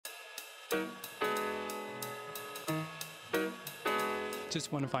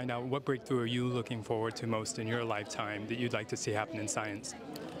Just want to find out, what breakthrough are you looking forward to most in your lifetime that you'd like to see happen in science?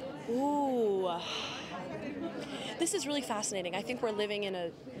 Ooh, this is really fascinating. I think we're living in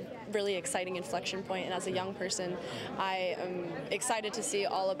a really exciting inflection point, and as a young person, I am excited to see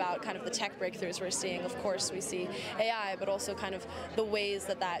all about kind of the tech breakthroughs we're seeing. Of course, we see AI, but also kind of the ways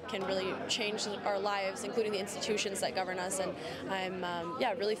that that can really change our lives, including the institutions that govern us, and I'm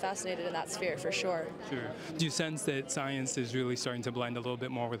yeah, really fascinated in that sphere for sure. Sure. Do you sense that science is really starting to blend a little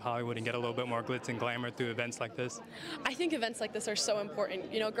bit more with Hollywood and get a little bit more glitz and glamour through events like this? I think events like this are so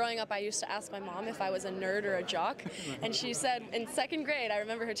important. You know, growing up, I used to ask my mom if I was a nerd or a jock, and she said in second grade, I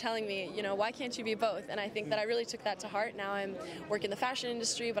remember her telling me, you know, why can't you be both? And I think that I really took that to heart. Now I'm working in the fashion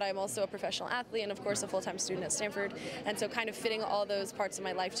industry, but I'm also a professional athlete and, of course, a full-time student at Stanford. And so kind of fitting all those parts of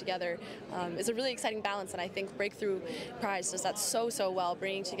my life together is a really exciting balance. And I think Breakthrough Prize does that so well,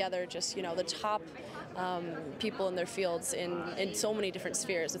 bringing together just, you know, the top people in their fields in so many different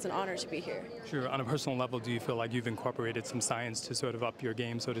spheres. It's an honor to be here. Sure. On a personal level, do you feel like you've incorporated some science to sort of up your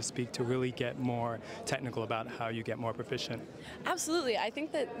game, so to speak, to really get more technical about how you get more proficient? Absolutely. I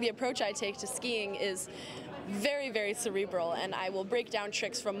think that the approach I take to skiing is very cerebral, and I will break down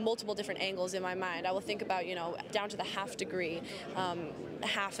tricks from multiple different angles in my mind. I will think about, you know, down to the half degree,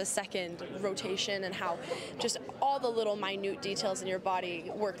 half a second rotation, and how just all the little minute details in your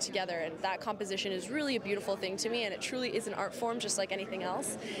body work together. And that composition is really a beautiful thing to me, and it truly is an art form just like anything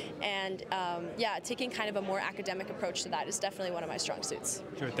else. And yeah, taking kind of a more academic approach to that is definitely one of my strong suits.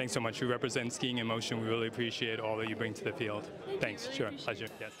 Sure. Thanks so much. You represent skiing in motion. We really appreciate all that you bring to the field. Thanks. Sure. Pleasure.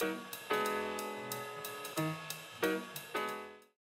 Yes.